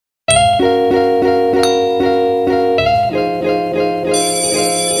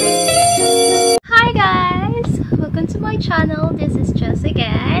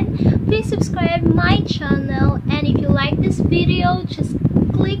channel, and if you like this video, just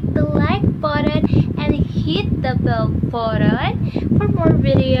click the like button and hit the bell button for more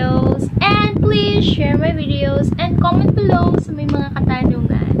videos, and please share my videos and comment below sa may mga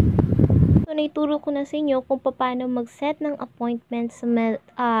katanungan. So, naituro ko na sa inyo kung paano mag-set ng appointment sa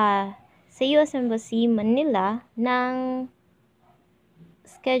US Embassy Manila ng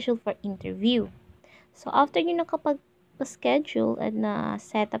schedule for interview. So, after nyo nakapag-schedule at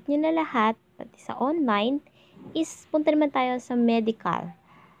na-set up nyo na lahat, pati sa online, is punta naman tayo sa medical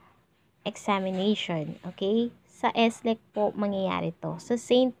examination. Okay? Sa SLEC po mangyayari to. Sa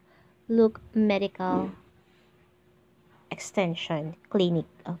St. Luke Medical Extension Clinic.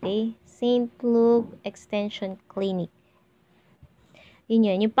 Okay? St. Luke Extension Clinic.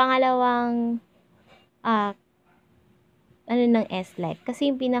 Yun. Yung pangalawang ng SLEC. Kasi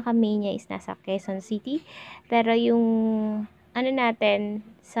yung pinaka-main niya is nasa Quezon City. Pero yung natin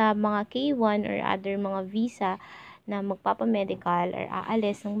sa mga K1 or other mga visa na magpapamedical or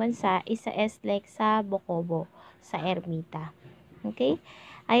aalis ng bansa is sa SLEC sa Bocobo, sa Ermita. Okay?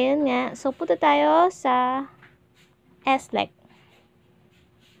 Ayun nga. So, punta tayo sa SLEC.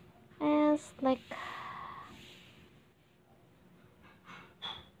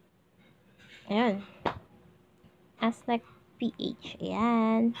 Ayan. SLEC PH.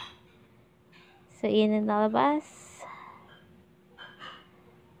 Ayan. So, yun ang lalabas.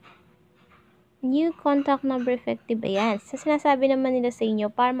 New contact number effective. Ayan. So, sinasabi naman nila sa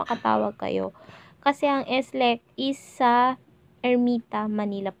inyo para makatawag kayo. Kasi ang SLEC is sa Ermita,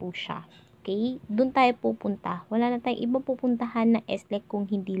 Manila po siya. Okay? Doon tayo pupunta. Wala na tayong ibang pupuntahan na SLEC kung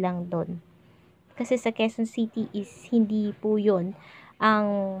hindi lang doon. Kasi sa Quezon City is hindi po yun ang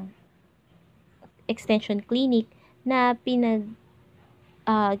extension clinic na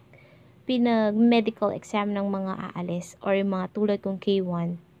pinag-medical exam ng mga aalis or yung mga tulad kong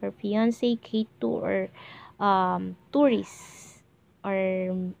K1 or fiancé, K2 or tourist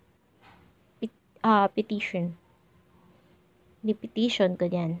or petition. Petition ko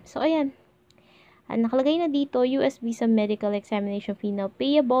yan. So, ayan. Nakalagay na dito, US Visa Medical Examination Fee now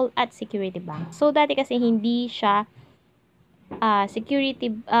payable at Security Bank. So, dati kasi hindi siya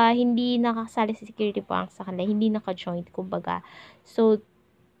hindi nakasali sa Security Bank sa kanila, hindi naka-joint, kumbaga. So,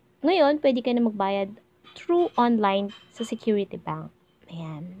 ngayon, pwede ka na magbayad through online sa Security Bank.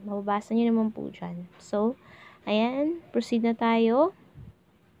 Ayan. Mababasa nyo naman po dyan. So, ayan. Proceed na tayo.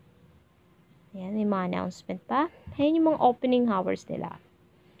 Ayan. May mga announcement pa. Ayan yung mga opening hours nila.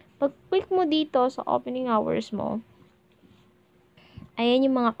 Pag-click mo dito sa opening hours mo, ayan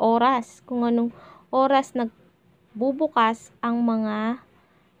yung mga oras. Kung anong oras nagbubukas ang mga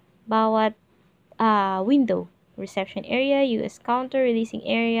bawat window. Reception area, US counter, releasing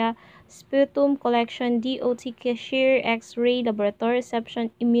area, sputum collection, DOT cashier, X-ray, laboratory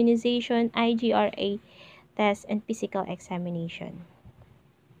reception, immunization, IGRA test, and physical examination.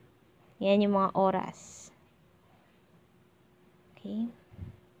 Yan yung mga oras. Okay.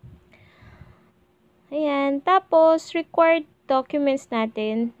 Ayan. Tapos, required documents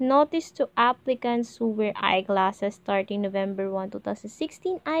natin. Notice to applicants who wear eyeglasses starting November 1,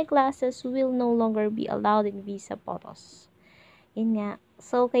 2016. Eyeglasses will no longer be allowed in visa photos. Yan nga.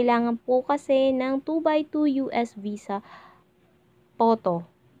 So, kailangan po kasi ng 2x2 US visa photo.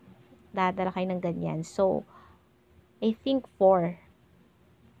 Dadala kayo ng ganyan. So, I think 4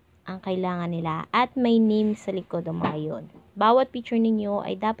 ang kailangan nila. At may name sa likod ng mga yun. Bawat picture ninyo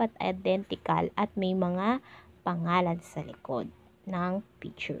ay dapat identical at may mga pangalan sa likod ng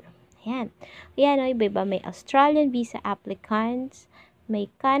picture. Ayan. Ayan, iba-iba. May Australian visa applicants, may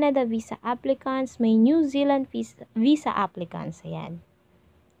Canada visa applicants, may New Zealand visa applicants. Ayan.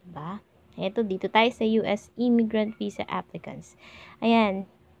 Diba? Ito, dito tayo sa US immigrant visa applicants. Ayan.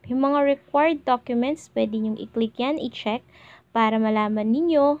 Yung mga required documents, pwede nyong i-click yan, i-check, para malaman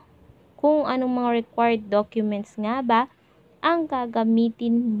ninyo kung anong mga required documents nga ba ang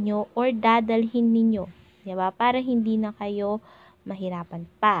gagamitin nyo or dadalhin ninyo. Diba? Para hindi na kayo mahirapan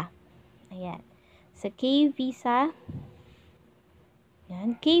pa. Ayan. Sa K-Visa,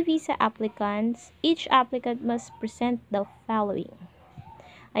 yan, K-Visa applicants, each applicant must present the following.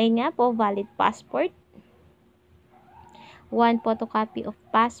 Ayun nga po, valid passport, 1 photocopy of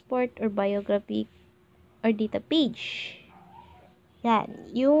passport or biography or data page.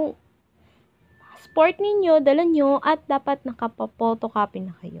 Yan. Yung passport ninyo, dala nyo, at dapat nakapa-photocopy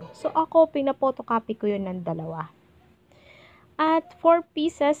na kayo. So, ako, pina-photocopy ko yun ng 2. At 4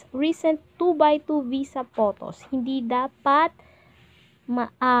 pieces, recent 2x2 visa photos. Hindi dapat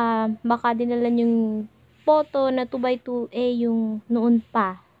baka dinalan yung photo na 2x2 yung noon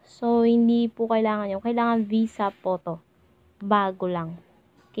pa. So, hindi po kailangan yun. Kailangan visa photo. Bago lang.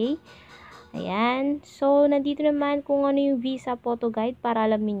 Okay? Ayan. So, nandito naman kung ano yung visa photo guide para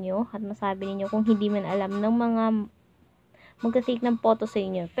alamin nyo at masabi ninyo kung hindi man alam ng mga magta-take ng photo sa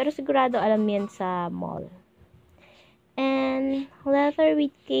inyo. Pero sigurado alam yan sa mall. And letter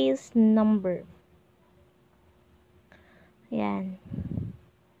with case number. Ayan.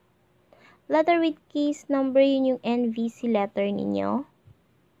 Letter with case number, yun yung NVC letter ninyo.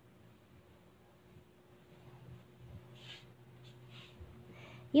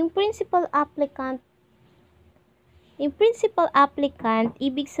 Yung principal applicant,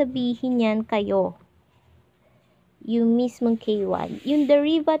 ibig sabihin yan kayo. Yung mismong K1. Yung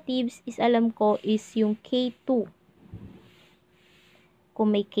derivatives is alam ko is yung K2.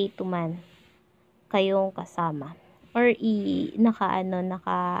 Kung may K2 man, kayong kasama. Or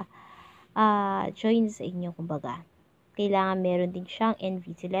join sa inyo, kumbaga. Kailangan meron din siyang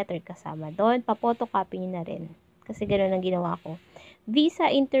NVC letter kasama doon. Pa-photocopy nyo na rin. Kasi ganoon ang ginawa ko. Visa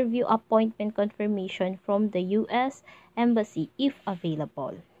interview appointment confirmation from the US Embassy if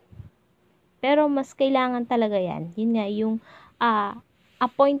available. Pero mas kailangan talaga yan. Yun nga, yung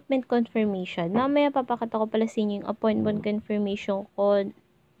appointment confirmation. Mamaya papakita ko pala sa inyo yung appointment confirmation ko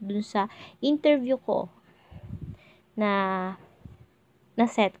dun sa interview ko na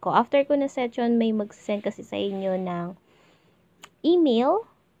set ko. After ko na set yun, may mag-send kasi sa inyo ng email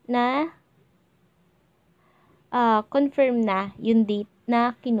na confirm na yung date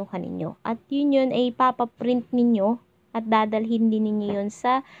na kinuha ninyo. At yun ay papaprint ninyo at dadalhin din ninyo yun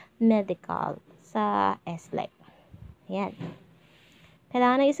sa medical, sa SLEC. Ayan.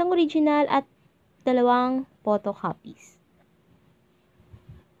 Kailangan ng isang original at 2 photocopies.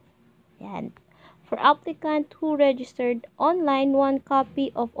 Ayan. For applicant who registered online, 1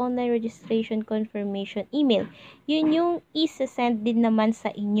 copy of online registration confirmation email. Yun yung isa-send din naman sa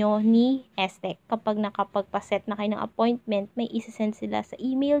inyo ni SLEC. Kapag nakapagpaset na kayo ng appointment, may isa-send sila sa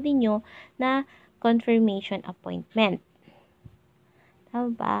email niyo na confirmation appointment.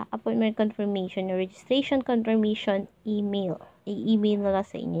 Tama ba? Appointment confirmation or registration confirmation email. I-email nila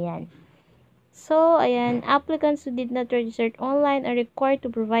sa inyo yan. So, ayan. Applicants who did not register online are required to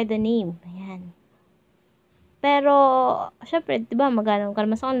provide the name. Ayan. Pero, syempre, diba, maghanap ka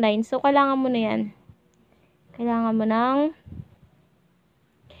naman sa online. So, kailangan mo na yan. Kailangan mo nang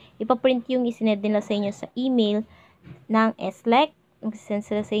ipaprint yung isinend nila sa inyo sa email ng SLEC. Mag-send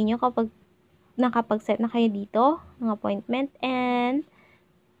sila sa inyo kapag nakapag-set na kayo dito ng appointment. And,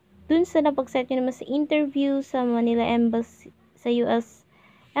 dun sa napag-set nyo naman sa interview sa Manila Embassy, sa US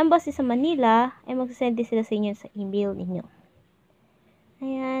Embassy sa Manila, ay mag-send din sila sa inyo sa email ninyo.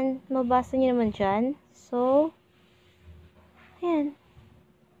 Ayan, mabasa nyo naman dyan. So, ayan.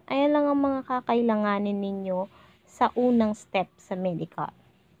 Ayan lang ang mga kakailanganin ninyo sa unang step sa medical.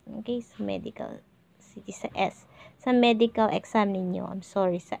 Okay, sa medical. Sa medical exam ninyo. I'm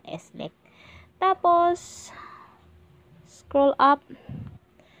sorry, sa SLEC. Tapos, scroll up.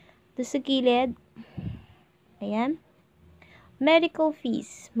 Doon sa gilid. Ayan. Medical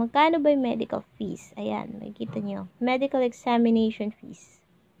fees. Magkano ba yung medical fees? Ayan, makikita nyo. Medical examination fees.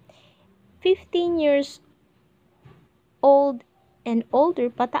 15 years old and older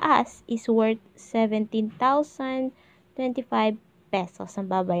pataas is worth 17,025 pesos ang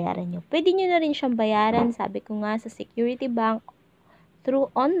babayaran nyo. Pwede nyo na rin siyang bayaran, sabi ko nga, sa Security Bank through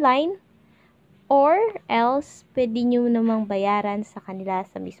online or else pwede nyo namang bayaran sa kanila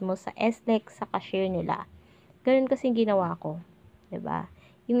sa mismo sa SLEC sa cashier nila. Ganun kasi ginawa ko. 'Di ba?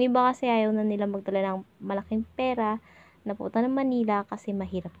 Yung iba kasi ayaw na nila magdala ng malaking pera na punta ng Manila kasi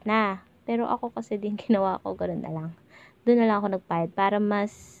mahirap na. Pero ako kasi din ginawa ko ganun na lang. Doon na lang ako nagbayad para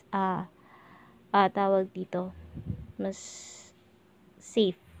mas tawag dito, mas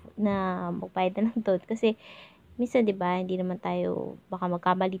safe na magbayad na lang doon kasi minsan 'di ba, hindi naman tayo baka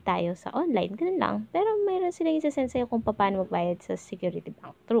magkamali tayo sa online, ganun lang. Pero mayroon silang isa-send sa'yo kung paano magbayad sa Security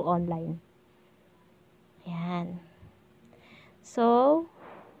Bank through online. Ayan. So,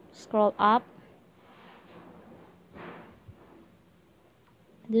 scroll up.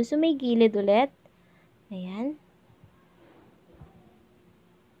 Doon sa may gilid ulit. Ayan.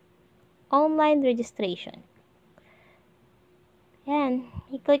 Online registration. Ayan.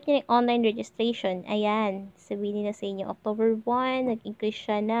 I-click nyo yung online registration. Ayan. Sabihin nila sa inyo, October 1, nag-increase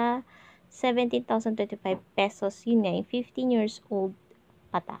siya na 17,025 pesos. Yun nga, yung 15 years old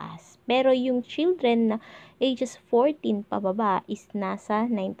pataas. Pero yung children na ages 14 pababa is nasa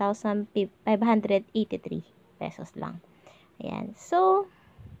 9,583 pesos lang. Ayan. So,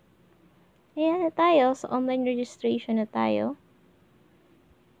 ayan na tayo. So, online registration na tayo.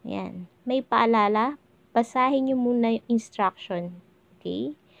 Ayan. May paalala. Basahin nyo muna yung instruction.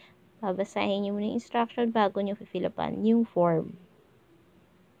 Okay? Babasahin nyo muna yung instruction bago nyo fill upan yung form.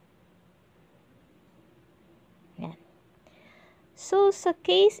 So, sa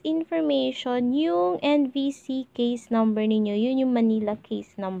case information, yung NVC case number ninyo, yun yung Manila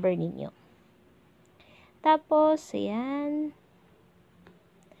case number ninyo. Tapos, ayan.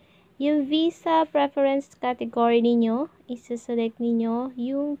 Yung visa preference category ninyo, isa-select ninyo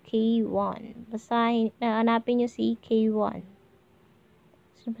yung K1. Basahin, hanapin nyo si K1.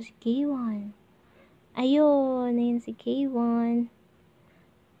 Sino ba si K1? Ayun, ayun si K1.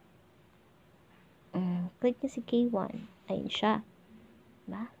 Click nyo si K1. Ayun siya.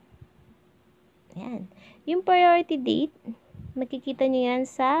 Diba? Ayan. Yung priority date, makikita nyo yan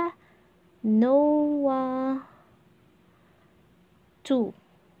sa NOAA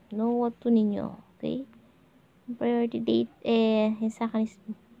 2. NOAA 2 ninyo. Okay? Yung priority date, yung sa akin is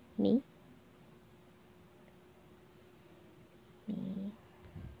May. May.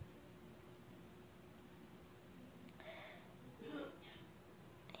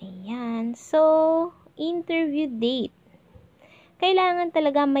 Ayan. So, interview date. Kailangan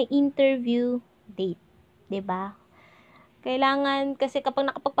talaga may interview date. 'Di ba? Kailangan, kasi kapag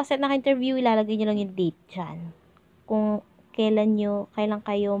nakapagpaset na interview, ilalagay nyo lang yung date dyan. Kung kailan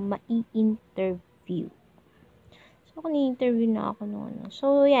kayo mai-interview. So, kung ni-interview na ako noon.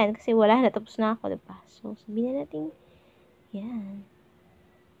 So, yan. Kasi wala na. Tapos na ako, diba? So, sabihin na natin, yan.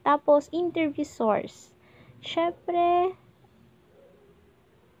 Tapos, interview source. Syempre,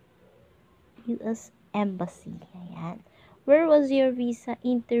 US Embassy. Ayan. Where was your visa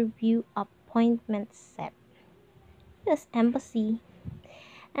interview appointment set? US Embassy.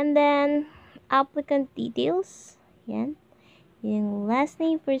 And then, applicant details. Yan. Yung last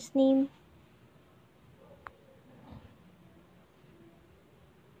name, first name.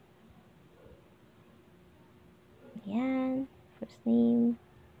 Yan. First name,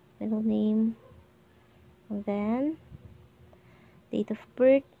 middle name. And then, date of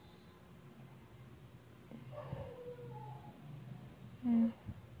birth.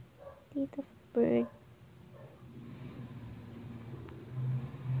 Date of birth.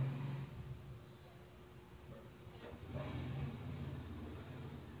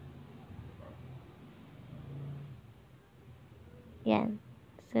 Yan.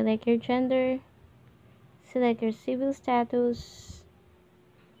 Select your gender. Select your civil status.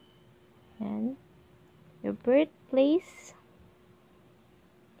 Yan. Your birthplace.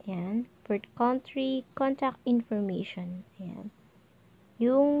 Yan. Birth country. Contact information. Yan.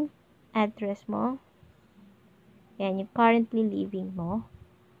 Yung address mo. Yan. Yung currently living mo.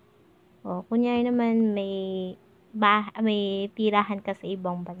 O, kunyari naman may tirahan ka sa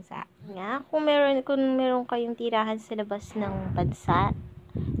ibang bansa. Nga, kung meron kayong tirahan sa labas ng bansa,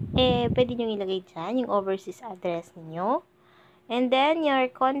 pwede nyo ilagay dyan yung overseas address ninyo. And then,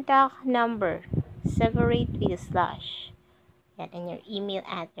 your contact number. Separate with a slash. Yan, and your email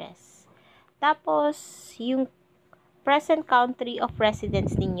address. Tapos, yung present country of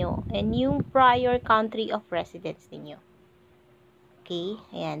residence ninyo. And yung prior country of residence ninyo. Okay,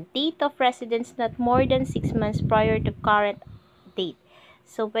 ayan. Date of residence not more than 6 months prior to current date.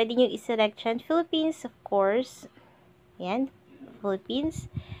 So, pwede nyo iselect dyan. Philippines, of course. Ayan, Philippines.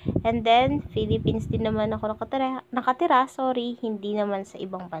 And then, Philippines din naman ako nakatira, sorry, hindi naman sa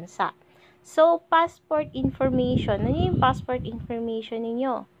ibang bansa. So, passport information. Ano yung passport information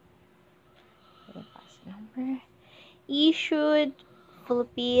ninyo? Okay, passport number. Issued,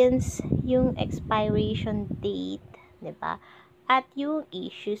 Philippines, yung expiration date, diba? At yung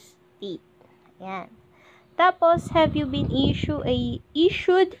issue date. Ayan. Tapos, have you been issued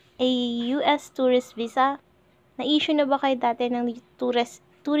a US tourist visa? Na-issue na ba kayo dati ng tourist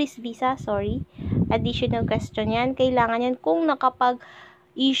visa? Sorry. Additional question yan. Kailangan yan kung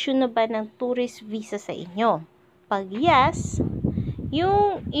nakapag-issue na ba ng tourist visa sa inyo. Pag yes,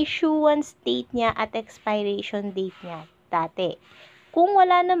 yung issuance date niya at expiration date niya dati. Kung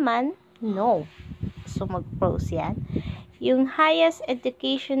wala naman, no. So, mag-pros yan. Yung highest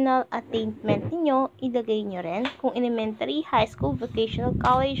educational attainment niyo, ilagay nyo rin kung elementary, high school, vocational,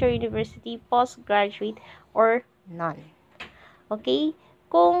 college, or university, postgraduate, or none. Okay?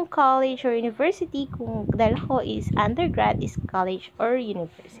 Kung college or university, kung dahil ko is undergrad, is college or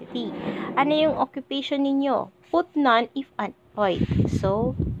university. Ano yung occupation ninyo? Put none if unemployed.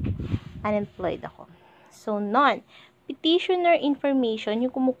 So, unemployed ako. So, none. Petitioner information,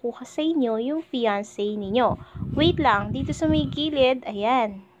 yung kumukuha sa inyo, yung fiancé ninyo. Wait lang, dito sa may gilid,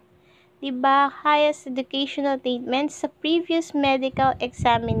 ayan. Diba, highest educational attainment sa previous medical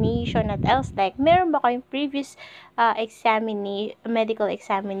examination at SLEC. Meron ba kayong previous medical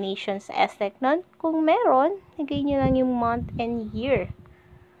examination sa SLEC nun? Kung meron, lagay nyo lang yung month and year.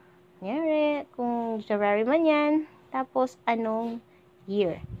 Kunyari, kung January man yan, tapos anong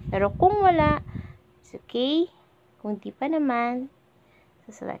year. Pero kung wala, it's okay. Kung di pa naman,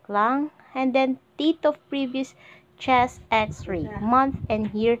 select lang. And then, date of previous chest x-ray. Month and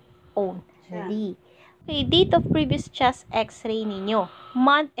year only. Okay, date of previous chest x-ray ninyo.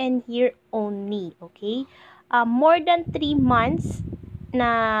 Month and year only. Okay? More than 3 months na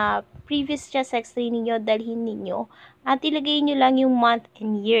previous chest x-ray ninyo, dalhin ninyo. At ilagay nyo lang yung month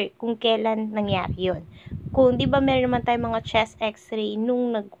and year kung kailan nangyari yun. Kung di ba meron naman tayong mga chest x-ray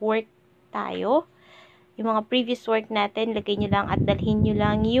nung nag-work tayo, yung mga previous work natin, lagay nyo lang at dalhin nyo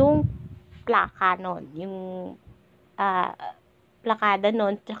lang yung plaka nun. Yung plakada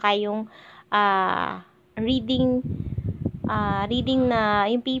nun, tsaka yung reading na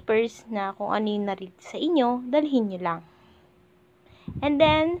yung papers na kung ano yung na-read sa inyo, dalhin nyo lang. And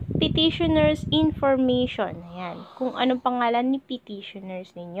then, petitioner's information. Ayan. Kung anong pangalan ni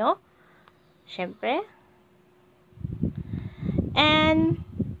petitioners ninyo. Siyempre. And,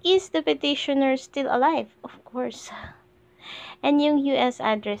 is the petitioner still alive? Of course. And yung US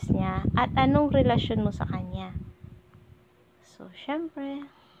address niya. At anong relasyon mo sa kanya? So, siyempre,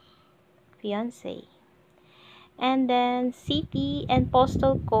 fiancé. And then, city and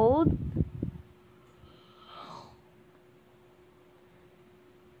postal code.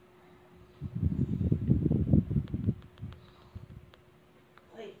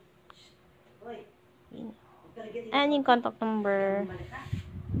 And yung contact number.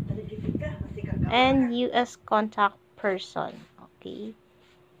 And US contact person. Okay.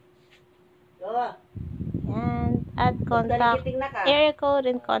 And add contact, area code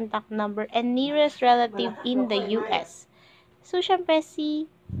and contact number, and nearest relative in the US. So, syempre, si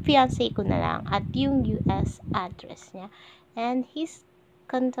fiancé ko na lang at yung US address niya. And his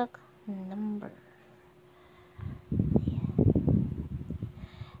contact number.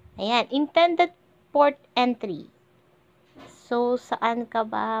 Ayan. Intended port entry. So, saan ka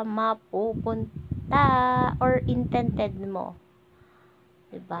ba mapupunta or intended mo?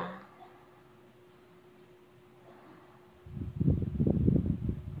 Diba?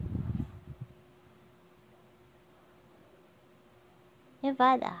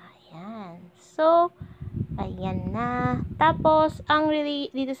 Nevada. Ayan. So, ayan na. Tapos, ang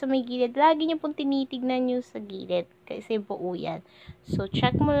dito sa may gilid, lagi nyo pong tinitignan nyo sa gilid. Kasi buo yan. So,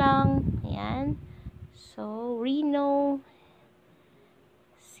 check mo lang. Ayan. So, Reno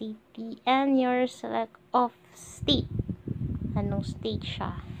City and your select of state. Anong state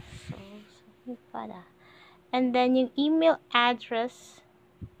siya? So, Nevada. And then, yung email address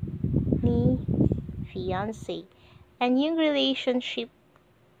ni fiancé. And yung relationship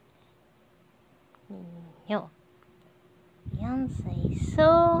ninyo. Fiancé.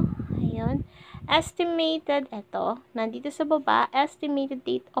 So, ayun. Estimated, nandito sa baba, estimated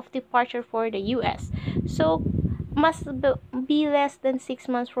date of departure for the US. So, must be less than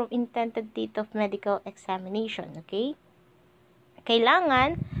 6 months from intended date of medical examination. Okay?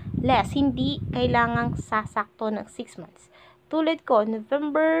 Kailangan less, hindi kailangang sasakto ng 6 months. Tulad ko,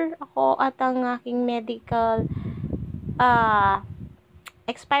 November ako at ang aking medical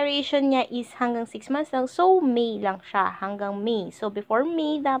expiration niya is hanggang 6 months lang. So, May lang siya. Hanggang May. So, before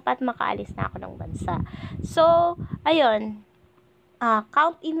May, dapat makaalis na ako ng bansa. So, ayun.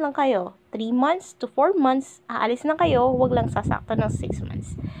 Count in lang kayo. 3 months to 4 months, aalis na kayo. Huwag lang sasakto ng 6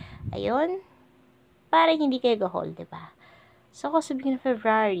 months. Ayun. Para hindi kayo go-hold, diba? So, ako sabihin na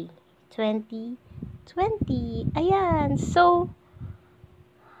February 2020. Ayan. So,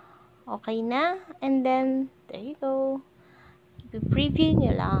 okay na. And then, there you go. I-preview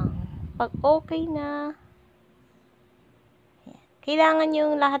nyo lang. Pag okay na, kailangan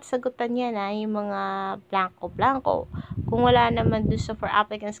yung lahat sagutan yan, yung mga blanco-blanco. Kung wala naman doon for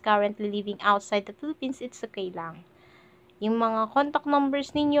applicants currently living outside the Philippines, it's okay lang. Yung mga contact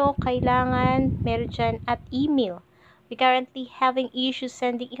numbers ninyo, kailangan meron dyan at email. We currently having issues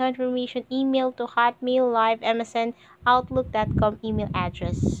sending confirmation email to Hotmail, Live, MSN, Outlook.com email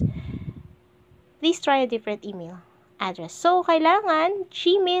address. Please try a different email address. So, kailangan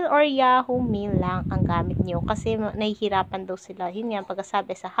Gmail or Yahoo Mail lang ang gamit nyo kasi nahihirapan daw sila. Yun nga,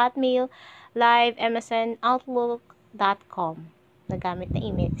 pagkasabi sa Hotmail, Live, MSN, Outlook.com na gamit na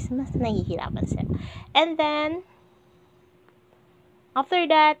email is mas nahihirapan sila. And then, after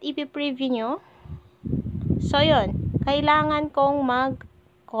that, ipipreview nyo. So, yun. Kailangan kong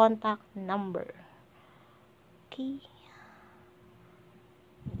mag-contact number. Okay.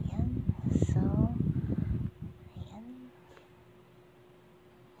 Ayan. So,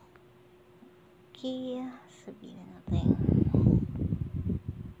 okay, sabihin natin.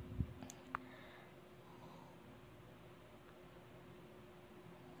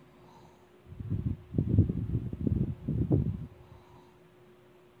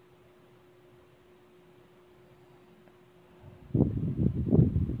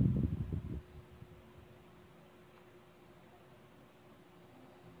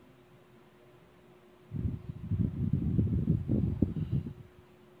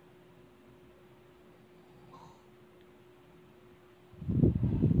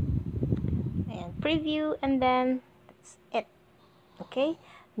 preview, and then that's it. Okay?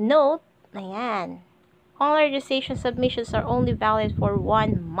 Note, ayan. Online registration submissions are only valid for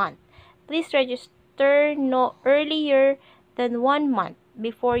 1 month. Please register no earlier than 1 month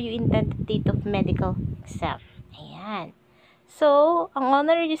before you intend the date of medical exam. Ayan. So, ang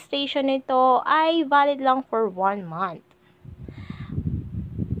online registration nito ay valid lang for 1 month.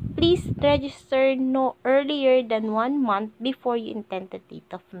 Please register no earlier than 1 month before you intend the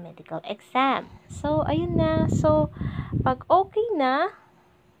date of medical exam. So, ayun na. So, pag okay na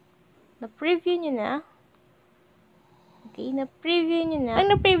preview nyo na. Okay, na-preview nyo na.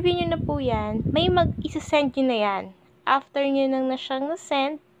 Pag na-preview nyo na po yan, may mag-isa-send nyo na yan. After nyo nang na siyang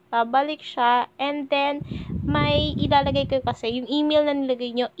na-send, babalik siya, and then, may ilalagay kayo kasi, yung email na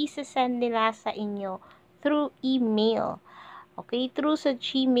nilagay nyo, isa-send nila sa inyo through email. Okay, through sa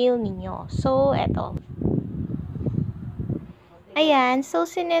Gmail ninyo. So, eto. Ayan, so,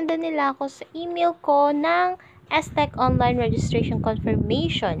 sinenda nila ako sa email ko ng SLEC Online Registration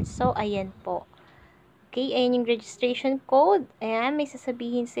Confirmation. So, ayan po. Okay, ayan yung registration code. Ayan, may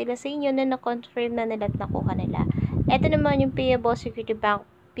sasabihin sila sa inyo na na-confirm na nila at nakuha nila. Ito naman yung payable Security Bank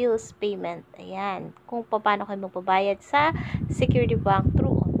bills payment. Ayan, kung paano kayo magbabayad sa Security Bank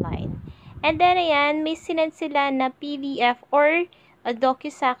through online. And then, ayan, may sinend sila na PDF or a docu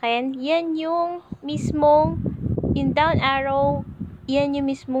sa akin. Yan yung mismong, yung down arrow, yan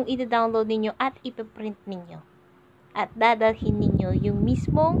yung mismong ida-download ninyo at ipiprint ninyo. At dadalhin ninyo yung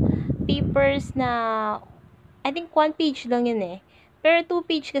mismong papers na, I think 1 page lang yun eh. Pero 2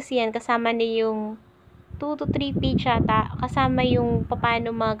 page kasi yan, kasama na yung 2 to 3 page ata, kasama yung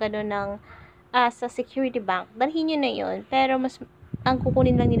paano mga gano'n ng sa security bank. Dalhin nyo na yun, pero mas, ang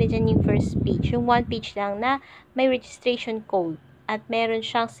kukunin lang nila dyan yung first page, yung 1 page lang na may registration code. At meron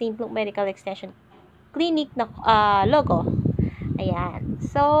siyang Simplong Medical Extension Clinic na logo. Ayan.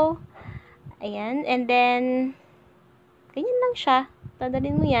 So, ayan. And then, ganyan lang siya.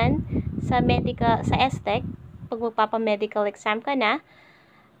 Dadalhin mo yan sa SLEC pag magpapa-medical exam ka na.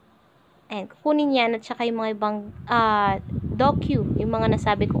 And kukunin yan at saka yung mga ibang yung mga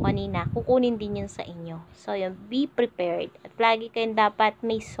nasabi ko kanina, kukunin din yun sa inyo. So, yun, be prepared. At lagi kayong dapat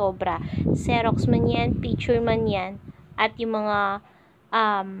may sobra. Xerox man yan, picture man yan, at yung mga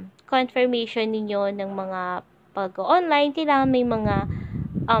confirmation ninyo ng mga pag-online, kailangan may mga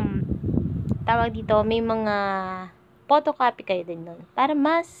tawag dito, may mga photocopy kayo din nun para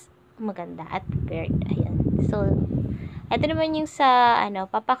mas maganda at prepared. Ayan. So, ito naman yung sa,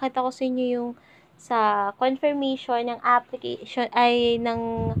 papakita ko sa inyo yung sa confirmation ng application, ng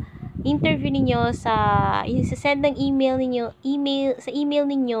interview ninyo yung send ng email ninyo,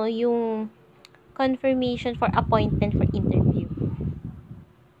 yung confirmation for appointment for interview.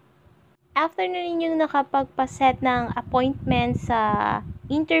 After na ninyong nakapagpaset ng appointment sa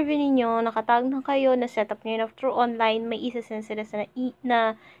interview ninyo, nakatawag na kayo, na set up nyo na through online, may isa-send sila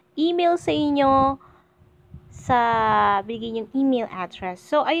na email sa inyo sa bigay yung email address.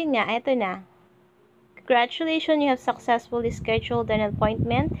 So, ayun nga, eto na. Congratulations, you have successfully scheduled an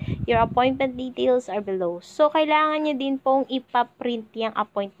appointment. Your appointment details are below. So, kailangan nyo din pong ipaprint yung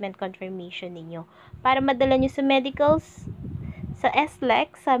appointment confirmation ninyo para madala nyo sa sa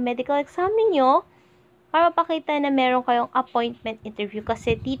SLEC, sa medical exam ninyo, para mapakita na meron kayong appointment interview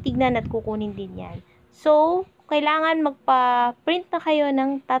kasi titignan at kukunin din yan. So, kailangan magpa-print na kayo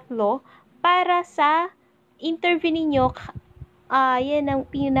ng 3 para sa interview ninyo. Yan ang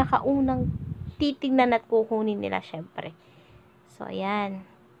pinakaunang titignan at kukunin nila, syempre. So, ayan.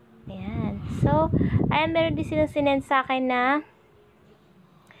 Ayan. So, ayan, meron din silang sinend sa akin na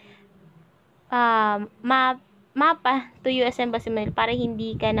mapa to US Embassy Manila para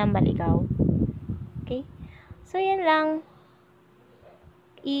hindi ka na maligaw. Okay? So, yan lang.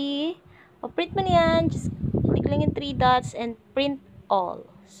 I-print mo na yan. Just click lang yung 3 dots and print all.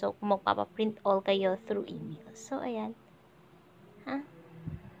 So, kung magpapaprint all kayo through email. So, ayan.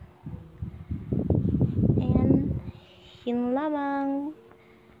 Ayan. Yun lamang.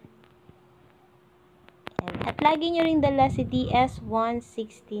 Ayan. At lagi nyo rin dala si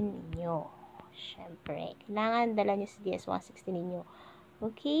DS-116 ninyo. Siyempre, kailangan dala nyo si DS-116 ninyo.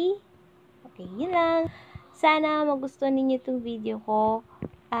 Okay? Okay, yun lang. Sana magustuhan ninyo itong video ko.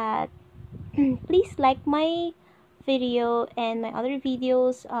 At please like my video and my other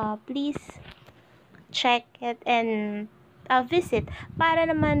videos. Please check it and visit para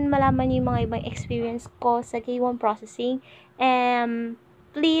naman malaman nyo yung mga ibang experience ko sa K1 processing.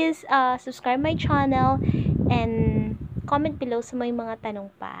 Please subscribe my channel and comment below sa may mga tanong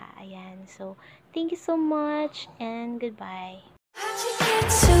pa. Ayan. So, thank you so much and goodbye.